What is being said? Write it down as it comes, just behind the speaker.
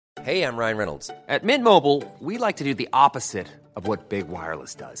Hey, I'm Ryan Reynolds. At Mint Mobile, we like to do the opposite of what Big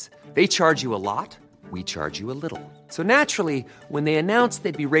Wireless does. They charge you a lot, we charge you a little. So naturally, when they announced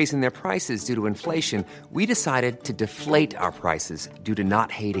they'd be raising their prices due to inflation, we decided to deflate our prices due to not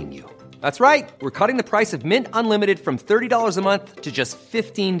hating you. That's right. We're cutting the price of Mint Unlimited from $30 a month to just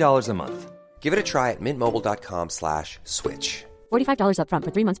 $15 a month. Give it a try at mintmobile.com/switch. $45 up front for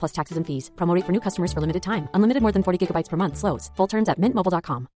 3 months plus taxes and fees. Promo rate for new customers for limited time. Unlimited more than 40 gigabytes per month. Slows full terms at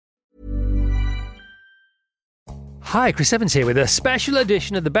mintmobile.com. Hi, Chris Evans here with a special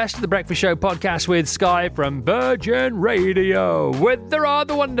edition of the Best of the Breakfast Show podcast with Sky from Virgin Radio. With the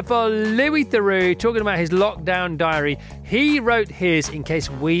rather wonderful Louis Theroux talking about his lockdown diary. He wrote his in case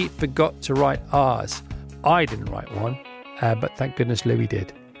we forgot to write ours. I didn't write one, but thank goodness Louis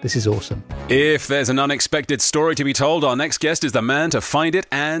did. This is awesome. If there's an unexpected story to be told, our next guest is the man to find it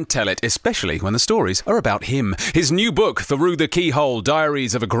and tell it, especially when the stories are about him. His new book, Through the Keyhole,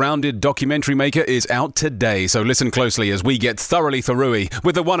 Diaries of a Grounded Documentary Maker, is out today. So listen closely as we get thoroughly Theroux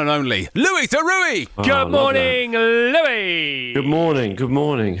with the one and only Louis Theroux. Good morning, Louis. Good morning. Good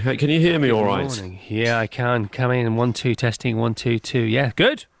morning. Hey, can you hear me all right? Good morning. Yeah, I can. Come in. 1, 2, testing. 1, 2, 2. Yeah,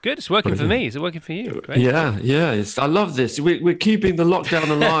 good. Good. It's working for me. Is it working for you? Great. Yeah. I love this. We're keeping the lockdown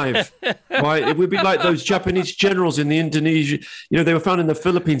alive. Right? It would be like those Japanese generals in the Indonesia. You know, they were found in the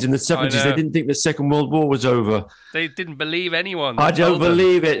Philippines in the 70s. They didn't think the Second World War was over. They didn't believe anyone. I don't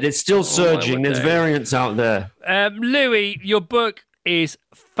believe it. It's still surging. There's variants out there. Louis, your book is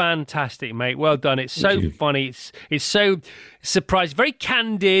fantastic, mate. Well done. It's so funny. It's so surprising. Very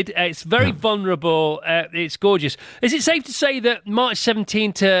candid. It's very vulnerable. It's gorgeous. Is it safe to say that March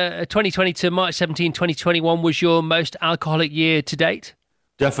 17 to 2020 to March 17, 2021 was your most alcoholic year to date?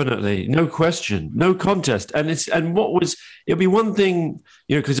 Definitely, no question, no contest. And it'll be one thing,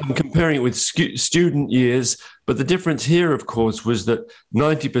 you know, because I'm comparing it with student years. But the difference here, of course, was that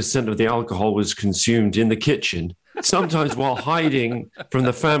 90% of the alcohol was consumed in the kitchen, sometimes while hiding from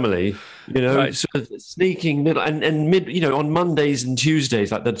the family. You know, right. Sort of sneaking little and mid, you know, on Mondays and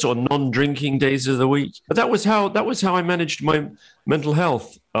Tuesdays, like the sort of non-drinking days of the week. But that was how I managed my mental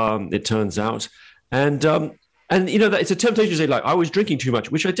health. It turns out, And, you know, that it's a temptation to say, like, I was drinking too much,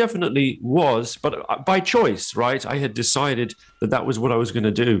 which I definitely was, but by choice, right? I had decided that was what I was going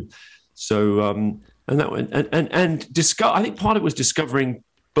to do. So, I think part of it was discovering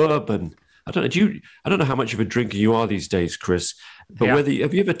bourbon. I don't know how much of a drinker you are these days, Chris, but have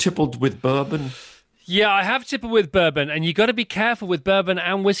you ever tippled with bourbon? Yeah, I have tippled with bourbon, and you got to be careful with bourbon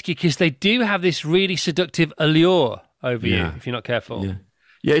and whiskey because they do have this really seductive allure over you if you're not careful. Yeah.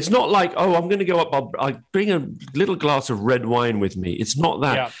 Yeah, it's not like, I'm going to go up, I'll bring a little glass of red wine with me. It's not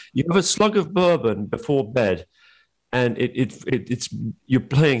that. Yeah. You have a slug of bourbon before bed, and it's you're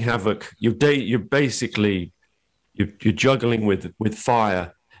playing havoc. You're juggling with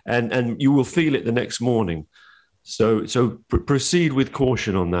fire, and you will feel it the next morning. So proceed with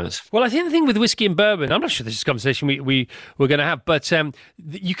caution on that. Well, I think the thing with whiskey and bourbon, I'm not sure this is a conversation we're going to have, but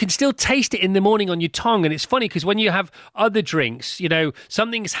you can still taste it in the morning on your tongue. And it's funny because when you have other drinks, you know,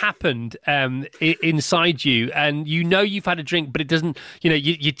 something's happened inside you and you know you've had a drink, but it doesn't, you know,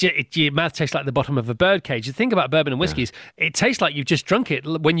 your mouth tastes like the bottom of a birdcage. The thing about bourbon and whiskeys, it tastes like you've just drunk it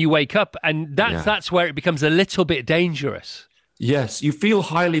when you wake up. And that's where it becomes a little bit dangerous. Yes, you feel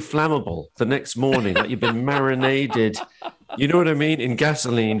highly flammable the next morning, like you've been marinated, you know what I mean, in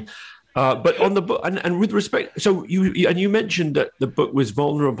gasoline. But on the book, and with respect, so you mentioned that the book was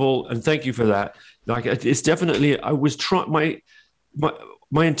vulnerable, and thank you for that. Like, it's definitely, I was trying,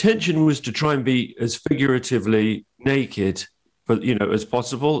 my intention was to try and be as figuratively naked, as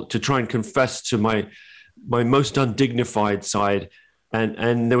possible, to try and confess to my most undignified side.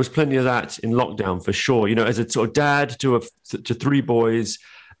 And there was plenty of that in lockdown for sure. You know, as a sort of dad to 3 boys,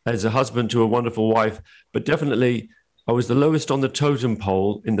 as a husband to a wonderful wife, but definitely I was the lowest on the totem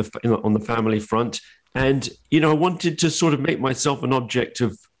pole on the family front. And, you know, I wanted to sort of make myself an object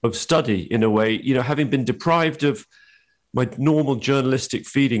of study in a way, you know, having been deprived of my normal journalistic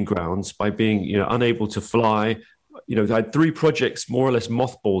feeding grounds by being, you know, unable to fly. You know, I had 3 projects more or less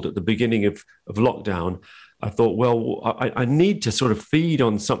mothballed at the beginning of lockdown. I thought, well, I need to sort of feed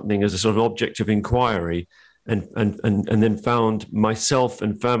on something as a sort of object of inquiry, and then found myself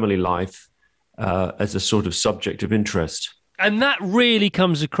and family life as a sort of subject of interest. And that really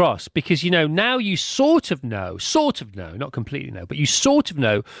comes across because, you know, now you sort of know, not completely know, but you sort of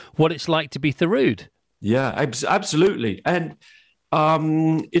know what it's like to be Theroux. Yeah, absolutely. And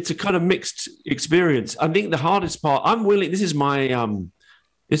it's a kind of mixed experience. I think the hardest part, this is my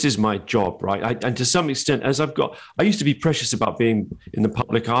this is my job, right? And to some extent, I used to be precious about being in the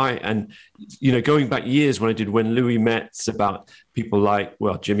public eye. And, going back years when Louis Metz, about people like,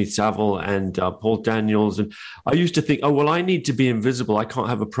 Jimmy Savile and Paul Daniels. And I used to think, oh, well, I need to be invisible. I can't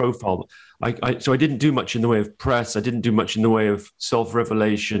have a profile. So I didn't do much in the way of press. I didn't do much in the way of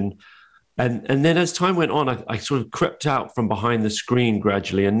self-revelation. And then as time went on, I sort of crept out from behind the screen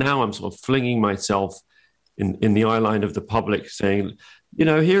gradually. And now I'm sort of flinging myself in the eye line of the public, saying,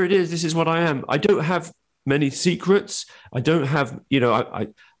 here it is. This is what I am. I don't have many secrets. I don't have, I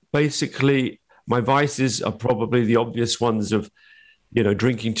basically, my vices are probably the obvious ones of,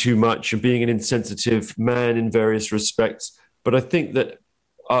 drinking too much and being an insensitive man in various respects. But I think that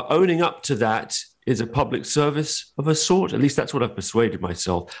owning up to that is a public service of a sort. At least that's what I've persuaded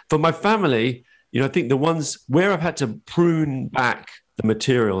myself. For my family, I think the ones where I've had to prune back the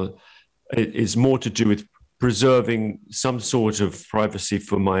material is more to do with preserving some sort of privacy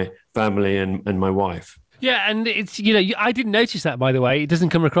for my family and my wife. Yeah, and it's, I didn't notice that, by the way. It doesn't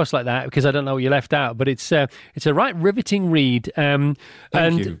come across like that because I don't know what you left out, but it's a right riveting read.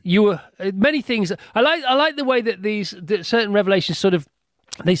 Thank you were many things. I like the way that certain revelations sort of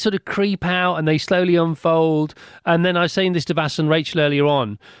creep out and they slowly unfold. And then I was saying this to Vass and Rachel earlier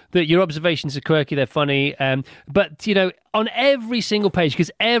on, that your observations are quirky, they're funny. But, on every single page, because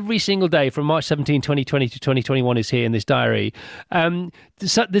every single day from March 17, 2020 to 2021 is here in this diary,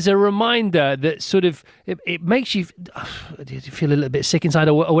 there's a reminder that sort of, it makes you feel a little bit sick inside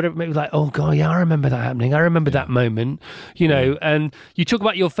or whatever. Maybe like, oh, God, yeah, I remember that happening. I remember that moment, and you talk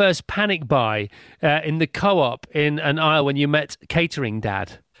about your first panic buy in the co-op in an aisle when you met catering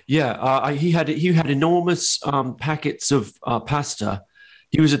dad. Yeah, he had enormous packets of pasta.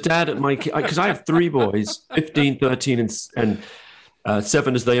 He was a dad at my, because I have three boys, 15, 13, and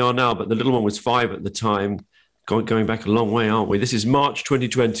 7 as they are now, but the little one was 5 at the time, going back a long way, aren't we? This is March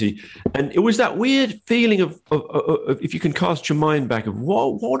 2020. And it was that weird feeling of if you can cast your mind back, of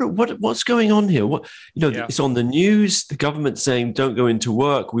what's going on here? It's on the news, the government saying don't go into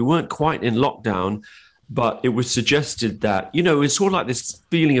work. We weren't quite in lockdown, but it was suggested that, it's sort of like this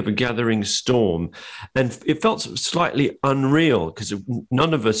feeling of a gathering storm. And it felt slightly unreal because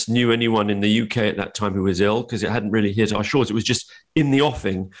none of us knew anyone in the UK at that time who was ill, because it hadn't really hit our shores. It was just in the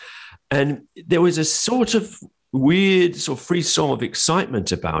offing. And there was a sort of weird sort of frisson of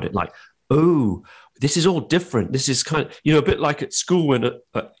excitement about it. Like, oh, this is all different. This is kind of, a bit like at school when,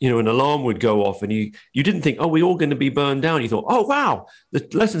 an alarm would go off and you didn't think, oh, we're all going to be burned down. You thought, oh, wow, the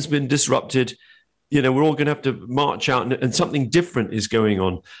lesson's been disrupted. We're all going to have to march out and something different is going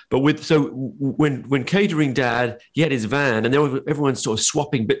on. But when catering dad, he had his van and everyone's sort of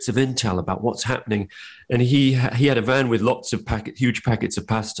swapping bits of intel about what's happening. And he had a van with lots of huge packets of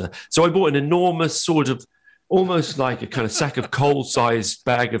pasta. So I bought an enormous sort of, almost like a kind of sack of coal-sized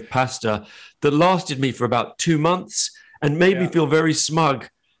bag of pasta that lasted me for about 2 months and made me feel very smug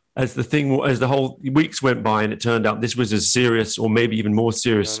as the whole weeks went by. And it turned out this was as serious or maybe even more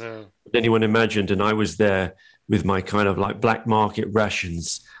serious than anyone imagined. And I was there with my kind of like black market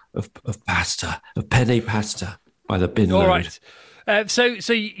rations of pasta, of penne pasta by the bin load. All right.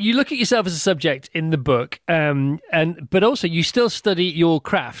 So you look at yourself as a subject in the book, but also you still study your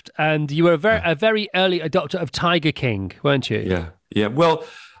craft, and you were a very early adopter of Tiger King, weren't you? Yeah. Well,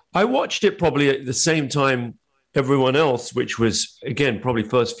 I watched it probably at the same time everyone else, which was, again, probably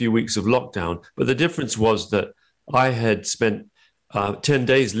first few weeks of lockdown. But the difference was that I had spent 10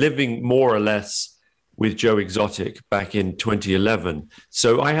 days living more or less with Joe Exotic back in 2011.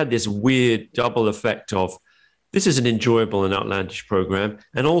 So I had this weird double effect of, this is an enjoyable and outlandish program.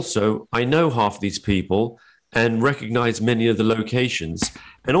 And also, I know half these people and recognize many of the locations.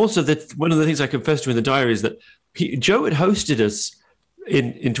 And also, that one of the things I confessed to in the diary is that Joe had hosted us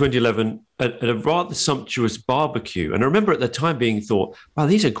in 2011 at a rather sumptuous barbecue. And I remember at the time being thought, wow,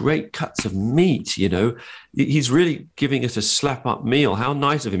 these are great cuts of meat, He's really giving us a slap-up meal. How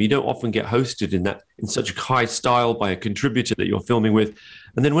nice of him. You don't often get hosted in such high style by a contributor that you're filming with.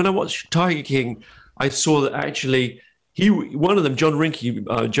 And then when I watched Tiger King, I saw that actually one of them, John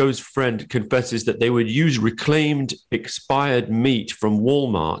Rinke, Joe's friend, confesses that they would use reclaimed expired meat from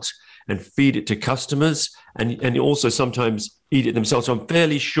Walmart and feed it to customers and also sometimes eat it themselves. So I'm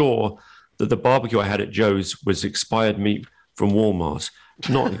fairly sure that the barbecue I had at Joe's was expired meat from Walmart.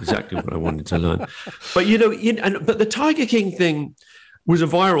 Not exactly what I wanted to learn. But, but the Tiger King thing was a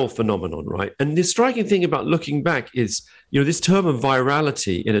viral phenomenon, right? And the striking thing about looking back is, this term of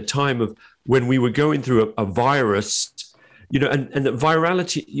virality in a time of when we were going through a virus, and the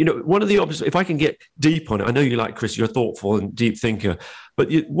virality, one of the if I can get deep on it, I know you like, Chris, you're a thoughtful and deep thinker, but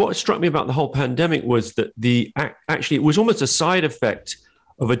what struck me about the whole pandemic was that actually it was almost a side effect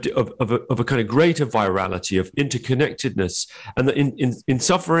of a kind of greater virality, of interconnectedness, and that in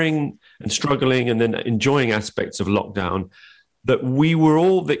suffering and struggling and then enjoying aspects of lockdown, that we were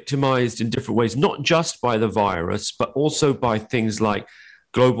all victimized in different ways, not just by the virus, but also by things like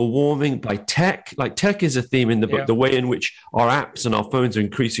global warming, by tech. Like tech is a theme in the book, the way in which our apps and our phones are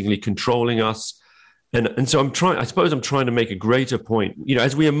increasingly controlling us. And so I'm trying to make a greater point,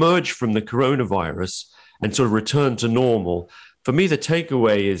 as we emerge from the coronavirus and sort of return to normal. For me, the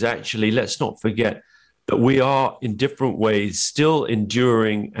takeaway is actually, let's not forget that we are in different ways still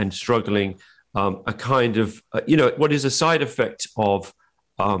enduring and struggling a kind of, what is a side effect of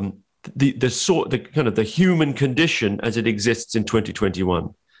the human condition as it exists in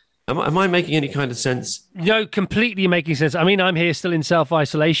 2021. Am I making any kind of sense? No, completely making sense. I mean, I'm here still in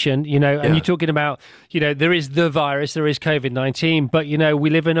self-isolation, and you're talking about, there is the virus, there is COVID-19, but, we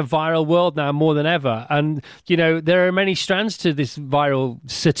live in a viral world now more than ever. And, there are many strands to this viral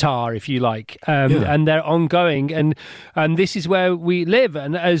sitar, if you like, and they're ongoing. And this is where we live.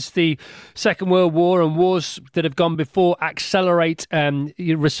 And as the Second World War and wars that have gone before accelerate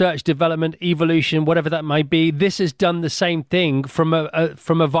research, development, evolution, whatever that might be, this has done the same thing from a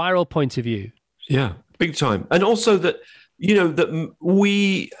viral point of view. Yeah, big time. And also that, that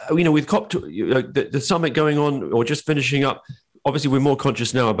we, with the summit going on or just finishing up, obviously we're more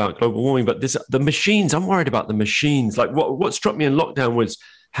conscious now about global warming, but the machines, I'm worried about the machines. Like what struck me in lockdown was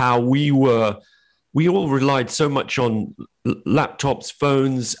how we all relied so much on laptops,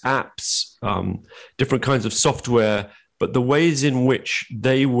 phones, apps, different kinds of software, but the ways in which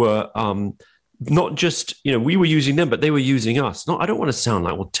they were, not just, we were using them, but they were using us. I don't want to sound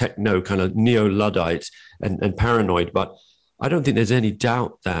like, techno kind of neo-Luddite and paranoid, but I don't think there's any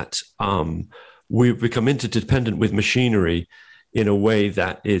doubt that we've become interdependent with machinery in a way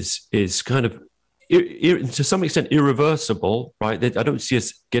that is kind of, to some extent, irreversible, right? I don't see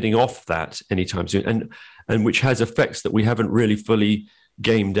us getting off that anytime soon, and which has effects that we haven't really fully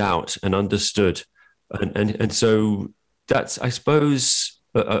gamed out and understood. And so that's, I suppose,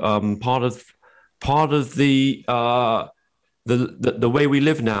 part of the way we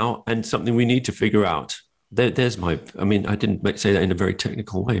live now, and something we need to figure out. I didn't say that in a very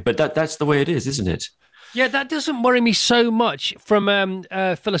technical way, but that's the way it is, isn't it? Yeah, that doesn't worry me so much from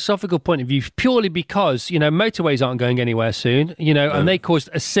a philosophical point of view, purely because, motorways aren't going anywhere soon, and they caused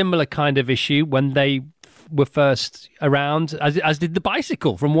a similar kind of issue when they were first around, as did the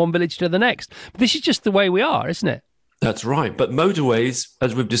bicycle from one village to the next. But this is just the way we are, isn't it? That's right. But motorways,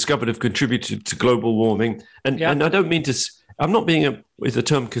 as we've discovered, have contributed to global warming. And I don't mean to, I'm not being with the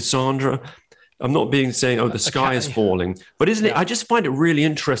term Cassandra. I'm not saying, the sky is falling. But isn't it, I just find it really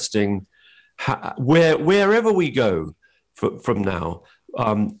interesting wherever we go from now,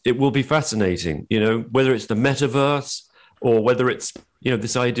 it will be fascinating, whether it's the metaverse or whether it's,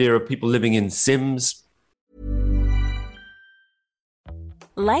 this idea of people living in Sims.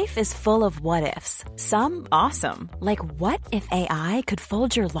 Life is full of what-ifs, some awesome, like what if AI could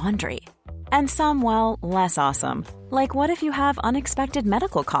fold your laundry? And some, well, less awesome, like what if you have unexpected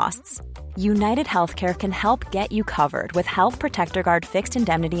medical costs? United Healthcare can help get you covered with Health Protector Guard fixed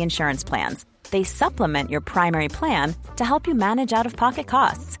indemnity insurance plans. They supplement your primary plan to help you manage out-of-pocket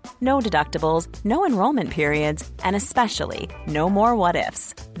costs. No deductibles, no enrollment periods, and especially no more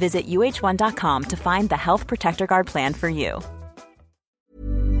what-ifs. Visit uh1.com to find the Health Protector Guard plan for you.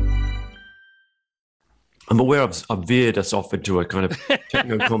 I'm aware I've veered us off into a kind of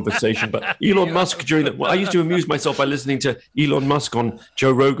techno conversation, but Elon Musk I used to amuse myself by listening to Elon Musk on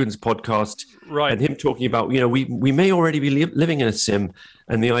Joe Rogan's podcast, right? And him talking about, we may already be living in a sim,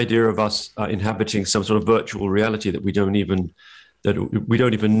 and the idea of us inhabiting some sort of virtual reality that we don't even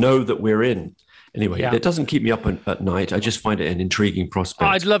know that we're in. Anyway, It doesn't keep me up at night. I just find it an intriguing prospect.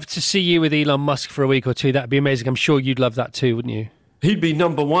 I'd love to see you with Elon Musk for a week or two. That'd be amazing. I'm sure you'd love that too, wouldn't you? He'd be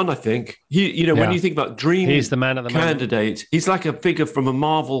number one, I think. When you think about dream he's the man at the candidate, moment. He's like a figure from a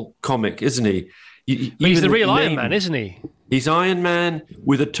Marvel comic, isn't he? He's the real Iron Man, isn't he? He's Iron Man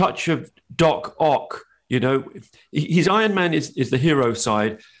with a touch of Doc Ock. His Iron Man is the hero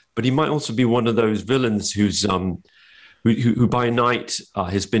side, but he might also be one of those villains who's who by night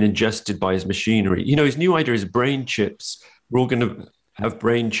has been ingested by his machinery. His new idea is brain chips. We're all going to have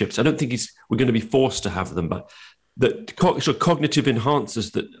brain chips. I don't think we're going to be forced to have them, but sort of cognitive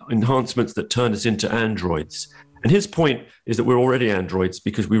enhancements that turn us into androids. And his point is that we're already androids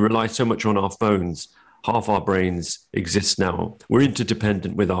because we rely so much on our phones. Half our brains exist now. We're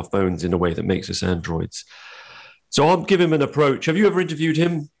interdependent with our phones in a way that makes us androids. So I'll give him an approach. Have you ever interviewed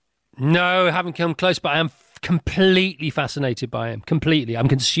him? No, I haven't come close, but I am completely fascinated by him. Completely. I'm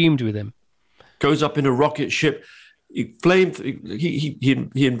consumed with him. Goes up in a rocket ship, He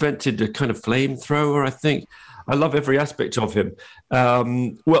invented a kind of flamethrower, I think. I love every aspect of him.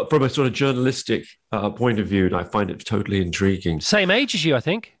 Well, from a sort of journalistic point of view, and I find it totally intriguing. Same age as you, I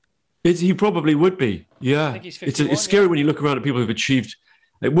think. He probably would be. Yeah, I think he's 51, it's scary when you look around at people who've achieved.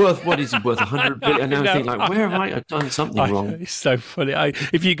 What is he worth? 100 billion? And now I think, like, where have I done something wrong? It's so funny.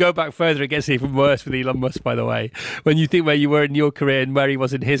 If you go back further, it gets even worse with Elon Musk, by the way. When you think where you were in your career and where he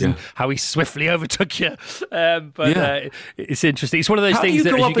was in his, and how he swiftly overtook you. It's interesting. It's one of those how things do you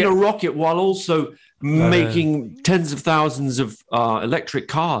that go up in a rocket while also making tens of thousands of electric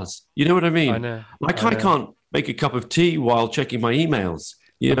cars? You know what I mean? I know. I can't make a cup of tea while checking my emails.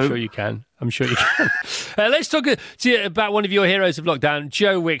 I'm sure you can. Let's talk to you about one of your heroes of lockdown,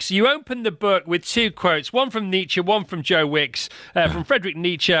 Joe Wicks. You opened the book with two quotes, one from Nietzsche, one from Joe Wicks. From Friedrich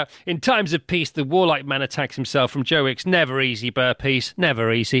Nietzsche, in times of peace, the warlike man attacks himself. From Joe Wicks, never easy, peace,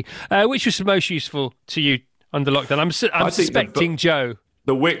 never easy. Which was the most useful to you under lockdown? I'm suspecting Joe.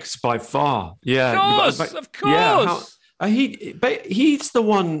 The Wicks by far. Yeah. Of course. Yeah, he's the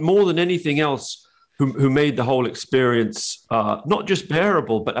one more than anything else who made the whole experience not just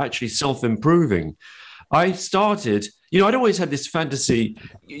bearable, but actually self-improving. I started, I'd always had this fantasy,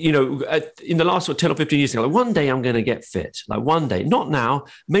 in the last 10 or 15 years ago, like one day I'm going to get fit, like one day, not now.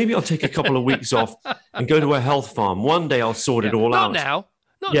 Maybe I'll take a couple of weeks off and go to a health farm. One day I'll sort it all out.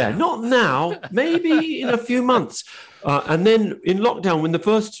 Not now. Maybe in a few months. And then in lockdown, when the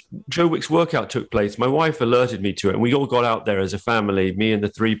first Joe Wicks workout took place, my wife alerted me to it. And we all got out there as a family, me and the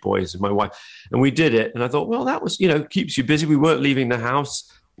three boys and my wife. And we did it. And I thought, well, that was, keeps you busy. We weren't leaving the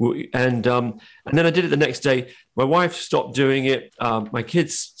house. And then I did it the next day. My wife stopped doing it. My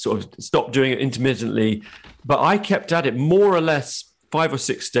kids sort of stopped doing it intermittently. But I kept at it more or less 5 or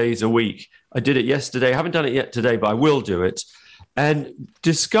 6 days a week. I did it yesterday. I haven't done it yet today, but I will do it. And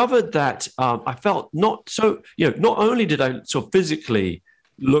discovered that I felt not only did I sort of physically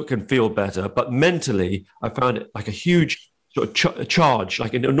look and feel better, but mentally I found it like a huge sort of charge,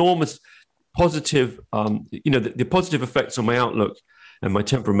 like an enormous positive, the positive effects on my outlook and my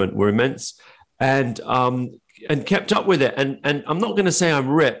temperament were immense, and kept up with it. And I'm not going to say I'm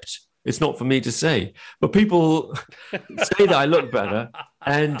ripped. It's not for me to say, but people say that I look better,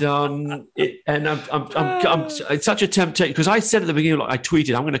 and it's such a temptation because I said at the beginning, I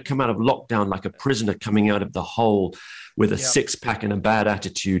tweeted, I'm going to come out of lockdown like a prisoner coming out of the hole with a six-pack and a bad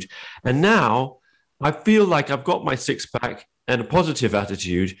attitude, and now I feel like I've got my six-pack and a positive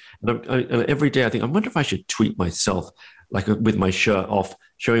attitude, and every day I think, I wonder if I should tweet myself with my shirt off,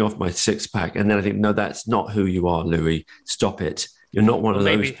 showing off my six-pack, and then I think, no, that's not who you are, Louis. Stop it. You're not one of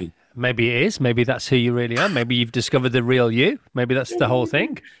those people. Maybe it is. Maybe that's who you really are. Maybe you've discovered the real you. Maybe that's the whole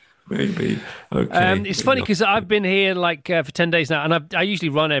thing. Maybe. Okay. It's funny because I've been here for 10 days now, and I usually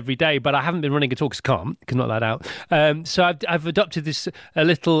run every day, but I haven't been running at all because I can't. Can not that out. So I've adopted this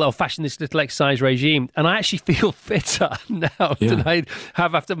fashioned this little exercise regime, and I actually feel fitter now than I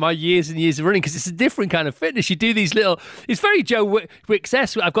have after my years and years of running, because it's a different kind of fitness. You do these it's very Joe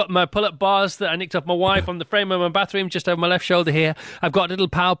Wicks-esque. I've got my pull-up bars that I nicked off my wife on the frame of my bathroom just over my left shoulder here. I've got a little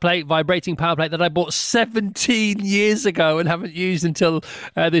vibrating power plate that I bought 17 years ago and haven't used until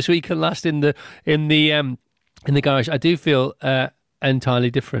this week and last in the garage. I do feel entirely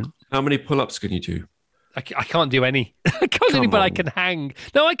different. How many pull-ups can you do? I can't do any. I can't do any, but I can hang.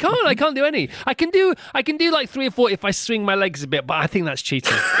 No, I can't. I can't do any. I can do like 3 or 4 if I swing my legs a bit, but I think that's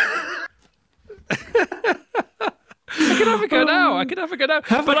cheating. I can have a go now. I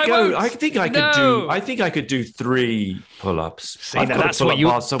think I could do 3 pull-ups. See, that's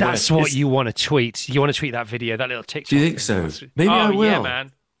what you want to tweet. You want to tweet that video, that little TikTok. Do you think so? Maybe I will. Yeah,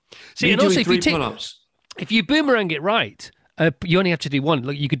 man. See, and also if you boomerang it right, you only have to do 1.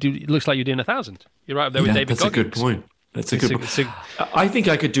 Look, you could do. It looks like you're doing 1,000. You're right up there with David Goggins. That's a good point. That's a good point. I think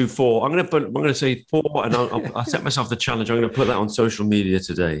I could do 4. I'm going to say 4, and I'll set myself the challenge. I'm going to put that on social media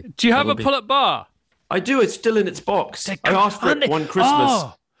today. Do you have a pull-up bar? I do. It's still in its box. I asked for it one Christmas.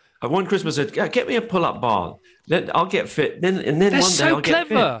 One Christmas, I said, get me a pull-up bar. Then I'll get fit. Then one day I'll get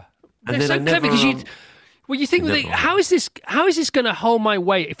fit. They're so clever because you think, how is this going to hold my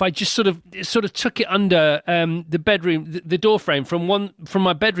weight if I just sort of took it under the bedroom, the door frame from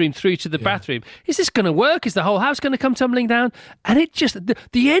my bedroom through to the bathroom? Is this going to work? Is the whole house going to come tumbling down? And it just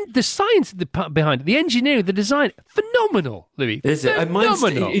the science behind it, the engineering, the design, phenomenal, Louis. Is it?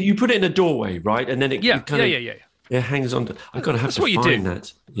 Phenomenal. You put it in a doorway, right? And then it it hangs on to. I've got to have to find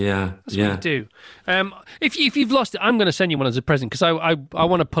that. Yeah, that's what you do. If you've lost it, I'm going to send you one as a present because I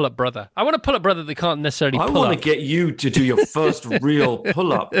want a pull-up brother. I want a pull-up brother that can't necessarily pull up. I want to get you to do your first real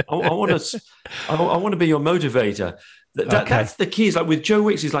pull-up. I want to be your motivator. That's the key. Is like with Joe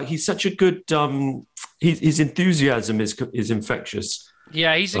Wicks, he's such a good his enthusiasm is infectious.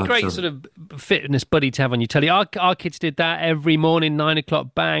 Yeah, he's a great sort of fitness buddy to have on your telly. Our kids did that every morning, 9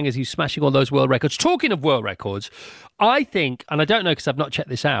 o'clock, bang, as he's smashing all those world records. Talking of world records, I think, and I don't know because I've not checked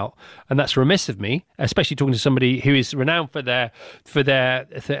this out, and that's remiss of me, especially talking to somebody who is renowned for their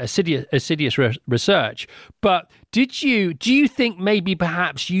assiduous research. But do you think maybe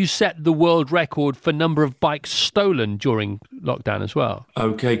perhaps you set the world record for number of bikes stolen during lockdown as well?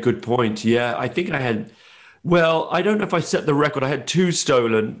 Okay, good point. Yeah, I think I had. Well, I don't know if I set the record. I had 2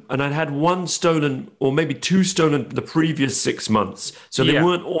 stolen, and I'd had 1 stolen, or maybe 2 stolen the previous 6 months. So they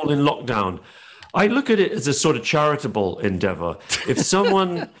weren't all in lockdown. I look at it as a sort of charitable endeavor. If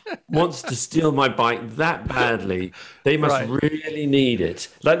someone wants to steal my bike that badly, they must really need it.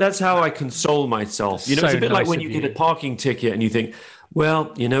 Like, that's how I console myself. You know, it's a bit like when you get a parking ticket and you think,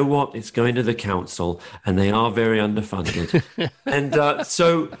 well, you know what? It's going to the council, and they are very underfunded, and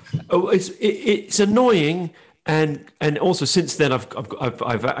so it's annoying. And also since then,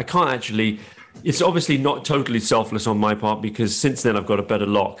 I can't actually. It's obviously not totally selfless on my part because since then I've got a better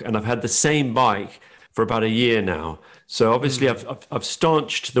lock, and I've had the same bike for about a year now. So obviously I've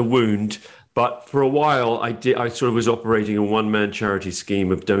staunched the wound. But for a while, I sort of was operating a one-man charity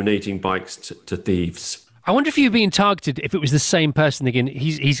scheme of donating bikes to thieves. I wonder if you're being targeted. If it was the same person again,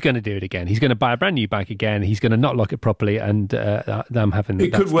 he's going to do it again. He's going to buy a brand new bike again. He's going to not lock it properly, and I'm having.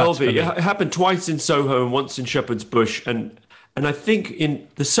 It could well be. It happened twice in Soho and once in Shepherd's Bush, and I think in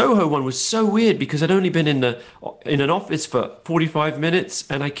the Soho one was so weird because I'd only been in an office for 45 minutes,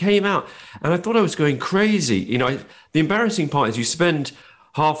 and I came out and I thought I was going crazy. You know, the embarrassing part is you spend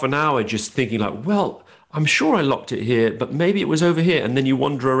half an hour just thinking like, well, I'm sure I locked it here, but maybe it was over here. And then you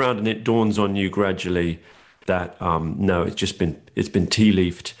wander around and it dawns on you gradually that, no, it's been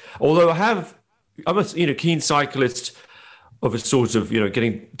tea-leafed. Although I'm a keen cyclist of a sort of,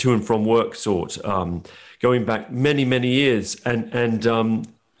 getting to and from work sort, going back many, many years. And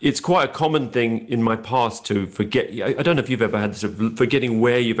it's quite a common thing in my past to forget. I don't know if you've ever had this of forgetting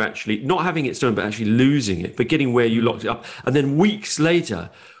where you've actually, not having it stolen, but actually losing it, forgetting where you locked it up. And then weeks later,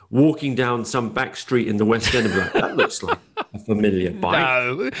 walking down some back street in the West End and be like, that looks like a familiar bike.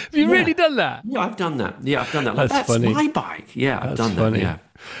 No, have you really done that? Yeah, I've done that. Like, that's funny. my bike. Yeah, I've done funny. that.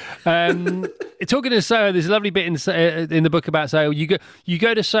 Yeah. Talking to Soho, there's a lovely bit in the book about Soho. You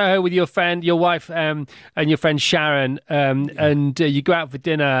go to Soho with your wife, and your friend Sharon, and you go out for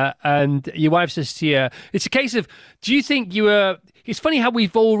dinner, and your wife says to you, "It's a case of, do you think you were?" It's funny how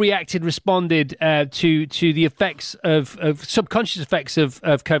we've all responded to the effects of subconscious effects of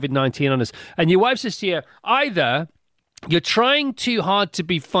COVID-19 on us. And your wife says to you, either you're trying too hard to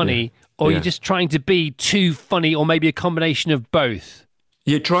be funny, or you're just trying to be too funny, or maybe a combination of both.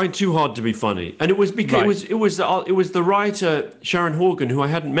 You're trying too hard to be funny, and it was because it was the writer Sharon Horgan, who I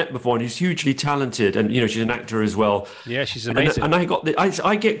hadn't met before, and who's hugely talented, and she's an actor as well. Yeah, she's amazing. And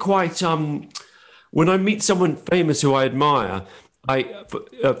I get quite when I meet someone famous who I admire.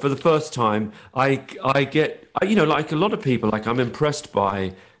 For the first time, I get like a lot of people, like I'm impressed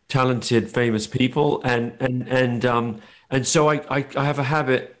by talented, famous people, and so I have a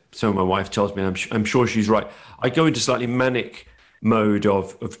habit. So my wife tells me, I'm sure she's right. I go into slightly manic mode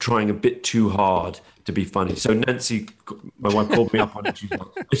of trying a bit too hard to be funny. So Nancy, my wife, called me up on it. She's like,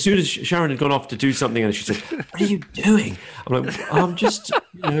 as soon as Sharon had gone off to do something, and she said, "What are you doing?" I'm like, "I'm just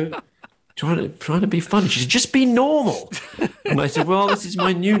trying to be funny." She said, "Just be normal." And I said, "Well, this is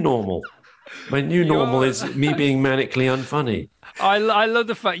my new normal. My new normal is me being manically unfunny." I love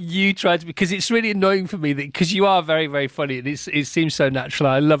the fact you tried to, because it's really annoying for me because you are very, very funny, and it seems so natural.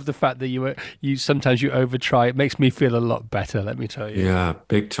 I love the fact that you sometimes you over try. It makes me feel a lot better, let me tell you. Yeah,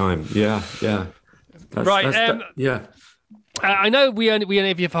 big time. Yeah. Yeah. I know we only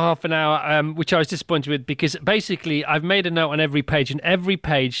have you for half an hour, which I was disappointed with, because basically I've made a note on every page, and every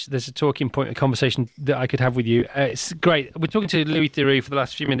page there's a talking point, a conversation that I could have with you. It's great. We're talking to Louis Theroux for the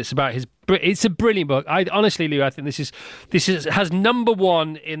last few minutes about his. It's a brilliant book. Honestly, Lou, I think this has number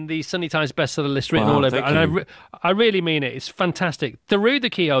one in the Sunday Times bestseller list written all over, and I really mean it. It's fantastic. Theroux, the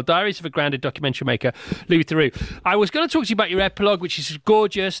Keyhole: Diaries of a Grounded Documentary Maker, Louis Theroux. I was going to talk to you about your epilogue, which is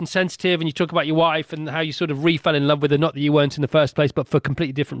gorgeous and sensitive, and you talk about your wife and how you sort of fell in love with her. Not that you weren't in the first place, but for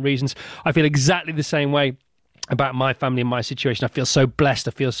completely different reasons. I feel exactly the same way about my family and my situation. I feel so blessed.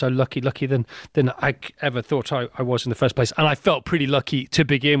 I feel so lucky than I ever thought I was in the first place. And I felt pretty lucky to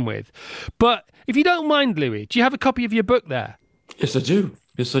begin with. But if you don't mind, Louis, do you have a copy of your book there? Yes, I do.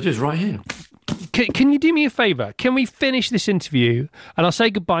 Yes, I do. It's right here. Can you do me a favour? Can we finish this interview? And I'll say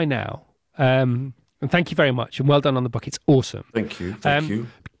goodbye now. And thank you very much. And well done on the book. It's awesome. Thank you. Thank you.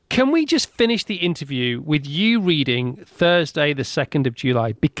 Can we just finish the interview with you reading Thursday, the 2nd of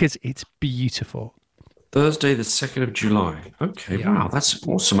July? Because it's beautiful. Thursday, the 2nd of July. Okay, wow, that's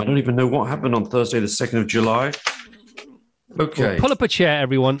awesome. I don't even know what happened on Thursday, the 2nd of July. Okay. Well, pull up a chair,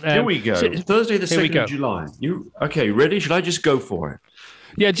 everyone. Here we go. Thursday, the 2nd of July. Ready? Should I just go for it?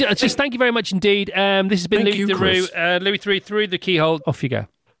 Yeah, just thank you very much indeed. This has been Louis Theroux. Louis Theroux, Through the Keyhole. Off you go.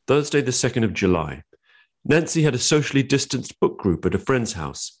 Thursday, the 2nd of July. Nancy had a socially distanced book group at a friend's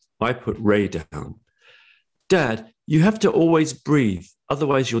house. I put Ray down. Dad, you have to always breathe,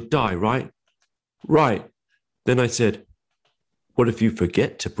 otherwise you'll die, right? Right. Then I said, what if you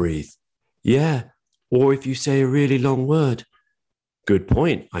forget to breathe? Yeah, or if you say a really long word. Good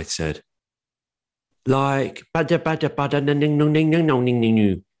point, I said. Like, bada bada bada ning ning ning ning ning ning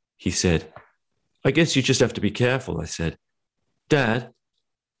ning, he said. I guess you just have to be careful, I said. Dad,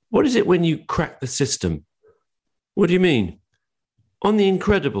 what is it when you crack the system? What do you mean? On The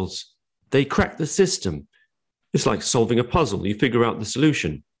Incredibles, they crack the system. It's like solving a puzzle. You figure out the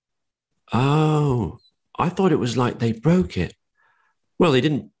solution. Oh, I thought it was like they broke it. Well, they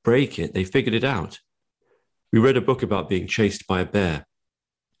didn't break it. They figured it out. We read a book about being chased by a bear.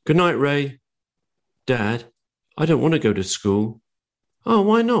 Good night, Ray. Dad, I don't want to go to school. Oh,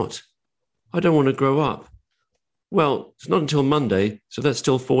 why not? I don't want to grow up. Well, it's not until Monday, so that's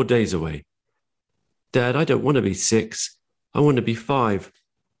still 4 days away. Dad, I don't want to be 6. I want to be 5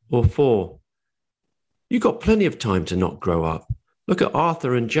 or 4. You got plenty of time to not grow up. Look at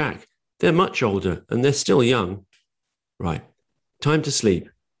Arthur and Jack. They're much older and they're still young. Right, time to sleep.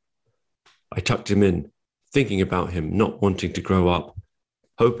 I tucked him in, thinking about him not wanting to grow up,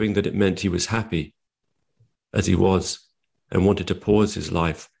 hoping that it meant he was happy, as he was, and wanted to pause his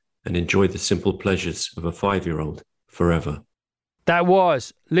life and enjoy the simple pleasures of a 5-year-old forever. That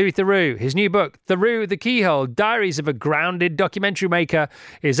was Louis Theroux. His new book, Theroux, The Keyhole, Diaries of a Grounded Documentary Maker,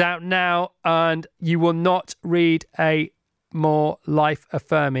 is out now, and you will not read a more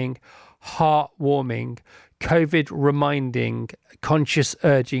life-affirming, heartwarming, COVID-reminding,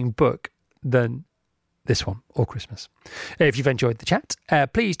 conscious-urging book than this one, or Christmas. If you've enjoyed the chat,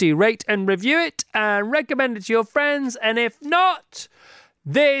 please do rate and review it and recommend it to your friends. And if not,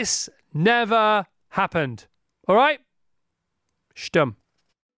 this never happened. All right? Stum.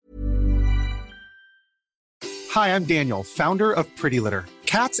 Hi, I'm Daniel, founder of Pretty Litter.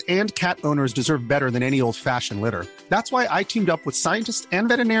 Cats and cat owners deserve better than any old-fashioned litter. That's why I teamed up with scientists and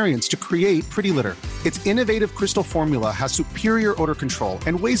veterinarians to create Pretty Litter. Its innovative crystal formula has superior odor control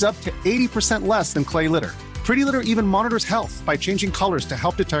and weighs up to 80% less than clay litter. Pretty Litter even monitors health by changing colors to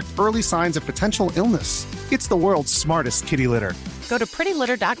help detect early signs of potential illness. It's the world's smartest kitty litter. Go to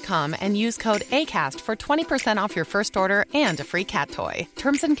prettylitter.com and use code ACAST for 20% off your first order and a free cat toy.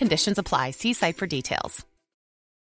 Terms and conditions apply. See site for details.